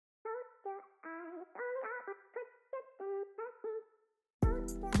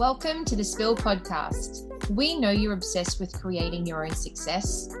Welcome to the Spill podcast. We know you're obsessed with creating your own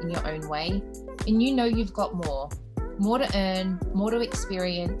success in your own way, and you know you've got more to earn, more to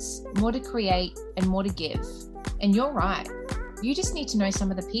experience, more to create, and more to give. And you're right. You just need to know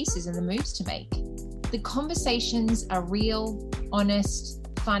some of the pieces and the moves to make. The conversations are real, honest,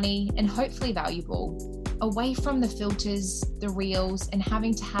 funny, and hopefully valuable. Away from the filters, the reels, and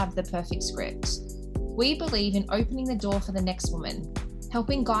having to have the perfect script. We believe in opening the door for the next woman,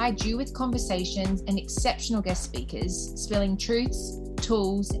 helping guide you with conversations and exceptional guest speakers, spilling truths,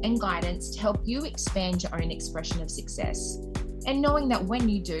 tools, and guidance to help you expand your own expression of success. And knowing that when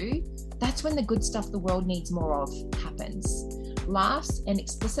you do, that's when the good stuff the world needs more of happens. Laughs and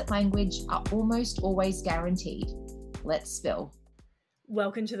explicit language are almost always guaranteed. Let's spill.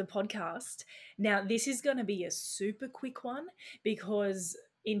 Welcome to the podcast. Now, this is going to be a super quick one because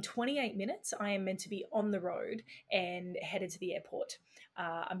in 28 minutes, I am meant to be on the road and headed to the airport.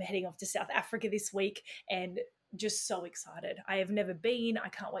 I'm heading off to South Africa this week and just so excited. I have never been. I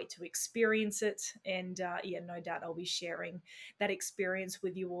can't wait to experience it. And no doubt I'll be sharing that experience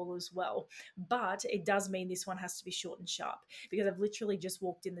with you all as well. But it does mean this one has to be short and sharp because I've literally just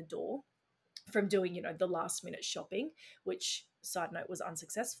walked in the door from doing, the last minute shopping, which, side note, was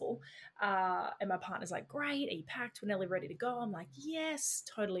unsuccessful. And my partner's like, great, are you packed? We're nearly ready to go. I'm like, yes,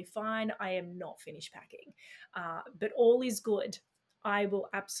 totally fine. I am not finished packing. But all is good. I will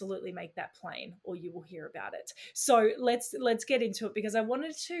absolutely make that plain, or you will hear about it. So let's get into it because I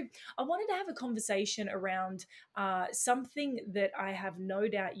wanted to have a conversation around something that I have no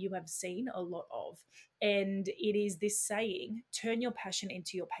doubt you have seen a lot of. And it is this saying, turn your passion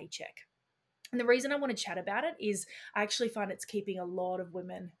into your paycheck. And the reason I want to chat about it is I actually find it's keeping a lot of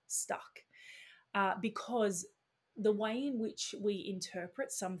women stuck because the way in which we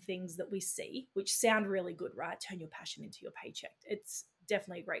interpret some things that we see, which sound really good, right? Turn your passion into your paycheck. It's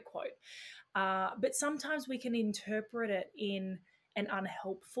definitely a great quote. But sometimes we can interpret it in an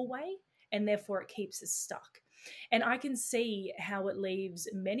unhelpful way, and therefore it keeps us stuck. And I can see how it leaves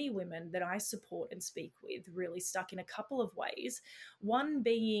many women that I support and speak with really stuck in a couple of ways. One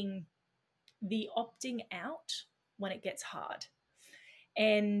being the opting out when it gets hard.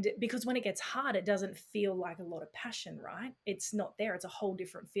 And because when it gets hard, it doesn't feel like a lot of passion, right? It's not there. It's a whole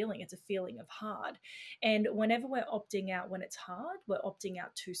different feeling. It's a feeling of hard. And whenever we're opting out when it's hard, we're opting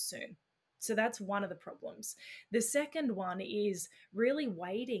out too soon. So that's one of the problems. The second one is really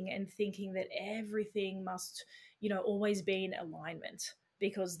waiting and thinking that everything must, always be in alignment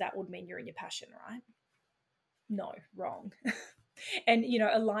because that would mean you're in your passion, right? No, wrong. And,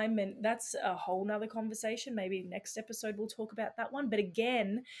 alignment, that's a whole nother conversation. Maybe next episode we'll talk about that one. But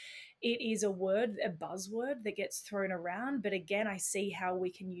again, it is a word, a buzzword that gets thrown around. But again, I see how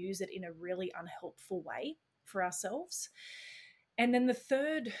we can use it in a really unhelpful way for ourselves. And then the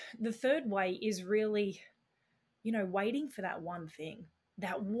third way is really, waiting for that one thing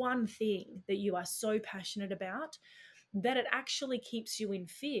that you are so passionate about that it actually keeps you in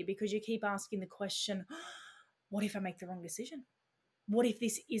fear because you keep asking the question, what if I make the wrong decision? What if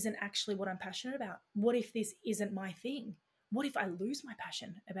this isn't actually what I'm passionate about? What if this isn't my thing? What if I lose my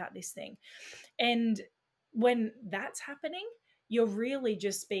passion about this thing? And when that's happening, you're really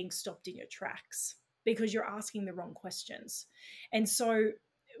just being stopped in your tracks because you're asking the wrong questions. And so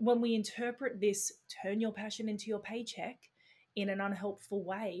when we interpret this, turn your passion into your paycheck in an unhelpful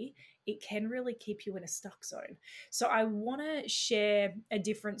way, it can really keep you in a stuck zone. So I want to share a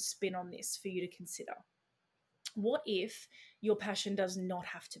different spin on this for you to consider. What if your passion does not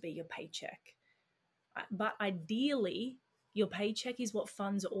have to be your paycheck? But ideally, your paycheck is what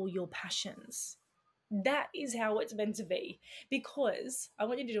funds all your passions. That is how it's meant to be. Because I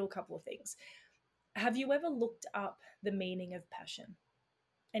want you to do a couple of things. Have you ever looked up the meaning of passion?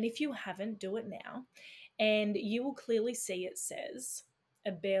 And if you haven't, do it now. And you will clearly see it says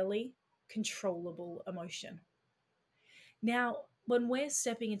a barely controllable emotion. Now, when we're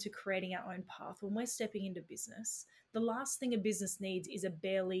stepping into creating our own path, when we're stepping into business, the last thing a business needs is a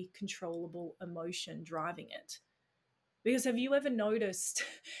barely controllable emotion driving it. Because have you ever noticed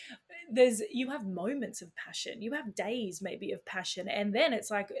you have moments of passion, you have days maybe of passion, and then it's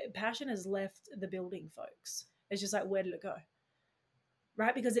like passion has left the building, folks. It's just like, where did it go?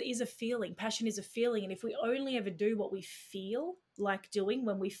 Right? Because it is a feeling. Passion is a feeling. And if we only ever do what we feel like doing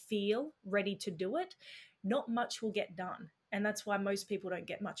when we feel ready to do it, not much will get done. And that's why most people don't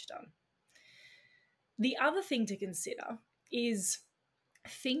get much done. The other thing to consider is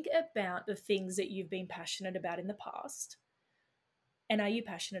think about the things that you've been passionate about in the past. And are you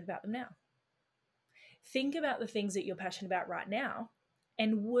passionate about them now? Think about the things that you're passionate about right now.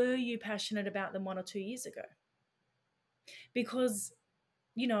 And were you passionate about them 1 or 2 years ago? Because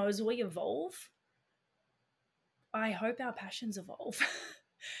as we evolve, I hope our passions evolve.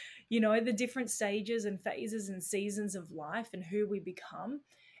 The different stages and phases and seasons of life and who we become,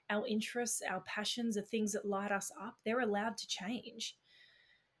 our interests, our passions, the things that light us up, they're allowed to change.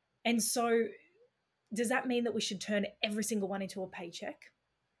 And so, does that mean that we should turn every single one into a paycheck?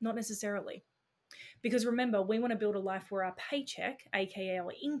 Not necessarily. Because remember, we want to build a life where our paycheck, aka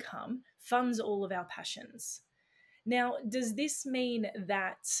our income, funds all of our passions. Now, does this mean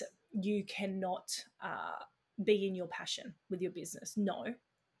that you cannot be in your passion with your business? No,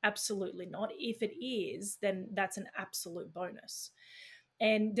 absolutely not. If it is, then that's an absolute bonus.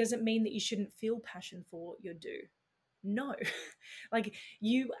 And does it mean that you shouldn't feel passion for what you do? No. Like,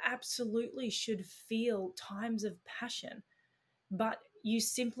 you absolutely should feel times of passion, but you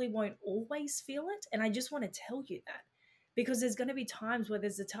simply won't always feel it. And I just want to tell you that, because there's going to be times where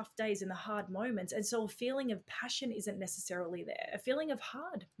there's the tough days and the hard moments. And so a feeling of passion isn't necessarily there. A feeling of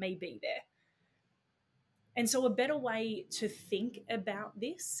hard may be there. And so, a better way to think about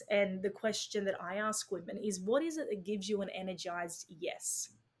this, and the question that I ask women, is what is it that gives you an energized yes?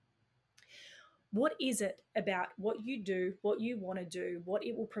 What is it about what you do, what you want to do, what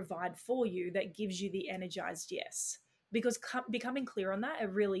it will provide for you that gives you the energized yes? Because becoming clear on that, it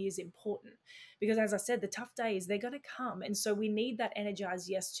really is important. Because as I said, the tough days, they're going to come. And so we need that energized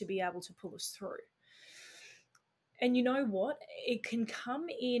yes to be able to pull us through. And you know what? It can come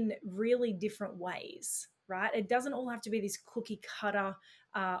in really different ways, right? It doesn't all have to be this cookie cutter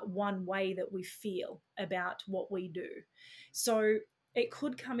one way that we feel about what we do. So it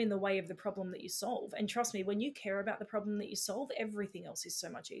could come in the way of the problem that you solve. And trust me, when you care about the problem that you solve, everything else is so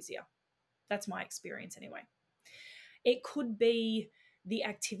much easier. That's my experience anyway. It could be the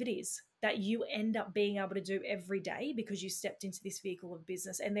activities that you end up being able to do every day because you stepped into this vehicle of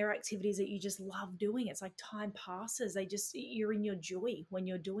business, and they're activities that you just love doing. It's like time passes. You're in your joy when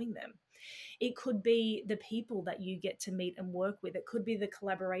you're doing them. It could be the people that you get to meet and work with. It could be the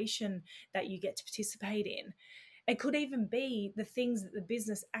collaboration that you get to participate in. It could even be the things that the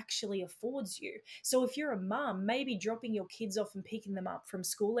business actually affords you. So if you're a mum, maybe dropping your kids off and picking them up from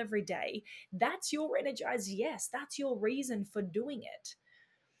school every day, that's your energized yes. That's your reason for doing it.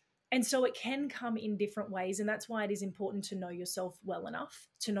 And so it can come in different ways. And that's why it is important to know yourself well enough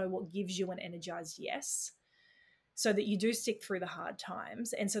to know what gives you an energized yes, so that you do stick through the hard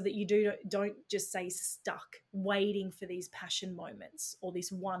times, and so that you don't just stay stuck waiting for these passion moments or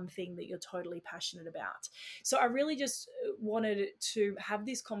this one thing that you're totally passionate about. So I really just wanted to have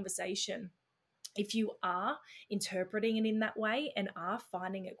this conversation. If you are interpreting it in that way and are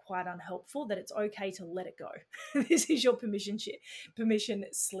finding it quite unhelpful, that it's okay to let it go. This is your permission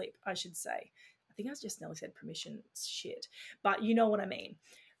slip, I should say. I think I just nearly said permission shit, but you know what I mean.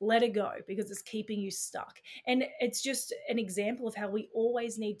 Let it go, because it's keeping you stuck. And it's just an example of how we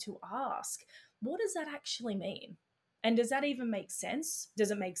always need to ask, what does that actually mean? And does that even make sense? Does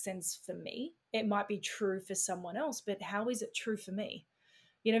it make sense for me? It might be true for someone else, but how is it true for me?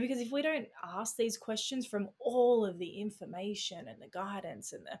 Because if we don't ask these questions from all of the information and the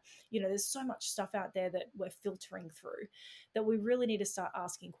guidance and there's so much stuff out there that we're filtering through, that we really need to start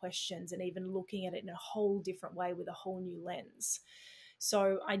asking questions and even looking at it in a whole different way with a whole new lens.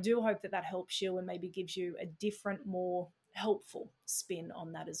 So I do hope that helps you and maybe gives you a different, more helpful spin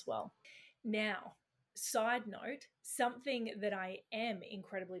on that as well. Now, side note, something that I am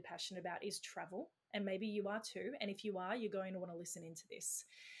incredibly passionate about is travel. And maybe you are too. And if you are, you're going to want to listen into this.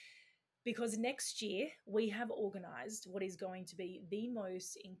 Because next year, we have organized what is going to be the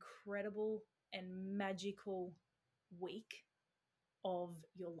most incredible and magical week of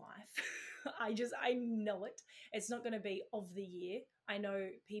your life. I know it. It's not going to be of the year. I know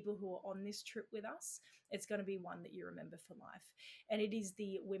people who are on this trip with us, it's going to be one that you remember for life. And it is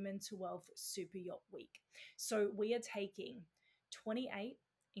the Women to Wealth Super Yacht Week. So we are taking 28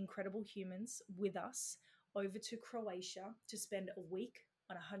 incredible humans with us over to Croatia to spend a week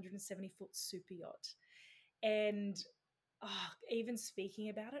on a 170-foot super yacht. And even speaking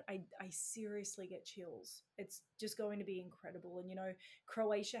about it, I seriously get chills. It's just going to be incredible. And,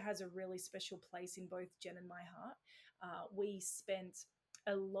 Croatia has a really special place in both Jen and my heart. We spent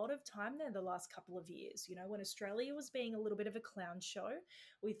a lot of time there the last couple of years. When Australia was being a little bit of a clown show,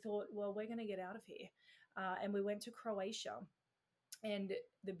 we thought, well, we're going to get out of here. And we went to Croatia, and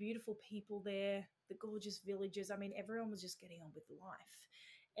the beautiful people there, the gorgeous villages. I mean, everyone was just getting on with life.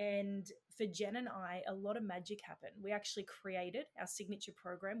 And for Jen and I, a lot of magic happened. We actually created our signature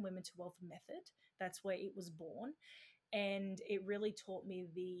program, Women to Wealth Method. That's where it was born. And it really taught me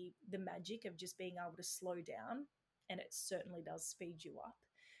the magic of just being able to slow down. And it certainly does speed you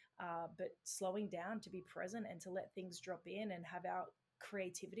up. But slowing down to be present and to let things drop in and have our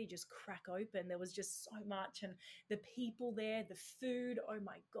creativity just crack open. There was just so much, and the people there, the food, oh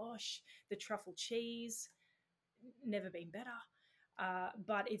my gosh, the truffle cheese, never been better.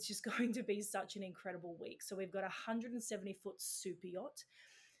 But it's just going to be such an incredible week. So we've got a 170-foot super yacht.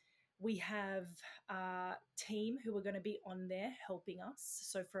 We have a team who are going to be on there helping us.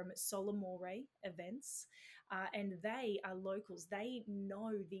 So from Solomore Events, and they are locals. They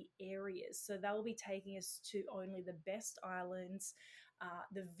know the areas. So they'll be taking us to only the best islands,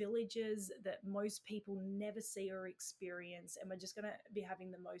 the villages that most people never see or experience. And we're just going to be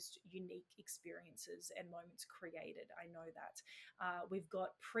having the most unique experiences and moments created. I know that. We've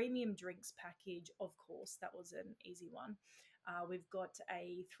got premium drinks package, of course. That was an easy one. We've got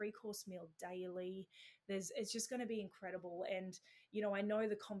a 3-course meal daily. It's just going to be incredible. And, I know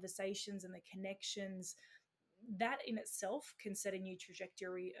the conversations and the connections, that in itself can set a new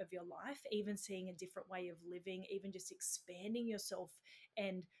trajectory of your life, even seeing a different way of living, even just expanding yourself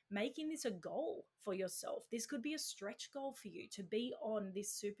and making this a goal for yourself. This could be a stretch goal for you to be on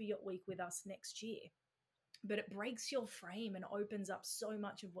this Super Yacht Week with us next year. But it breaks your frame and opens up so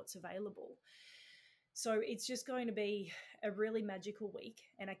much of what's available. So it's just going to be a really magical week,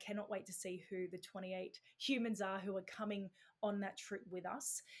 and I cannot wait to see who the 28 humans are who are coming on that trip with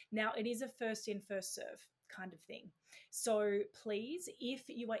us. Now, it is a first in, first serve kind of thing. So please, if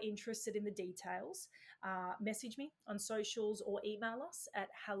you are interested in the details, message me on socials or email us at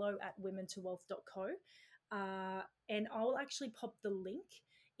hello@womentowealth.co, and I'll actually pop the link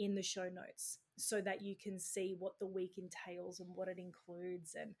in the show notes so that you can see what the week entails and what it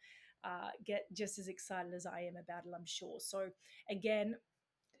includes, and get just as excited as I am about it, I'm sure. So again,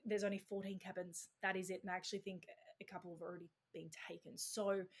 there's only 14 cabins. That is it. And I actually think a couple have already been taken.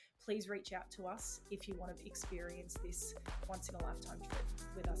 So please reach out to us if you want to experience this once in a lifetime trip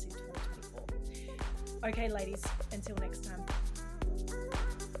with us in 2024. Okay, ladies, until next time.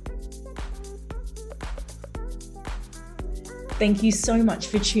 Thank you so much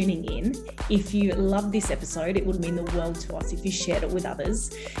for tuning in. If you love this episode, it would mean the world to us if you shared it with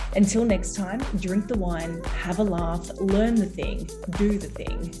others. Until next time, drink the wine, have a laugh, learn the thing, do the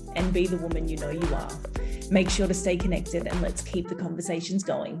thing, and be the woman you know you are. Make sure to stay connected, and let's keep the conversations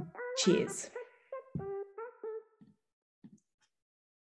going. Cheers.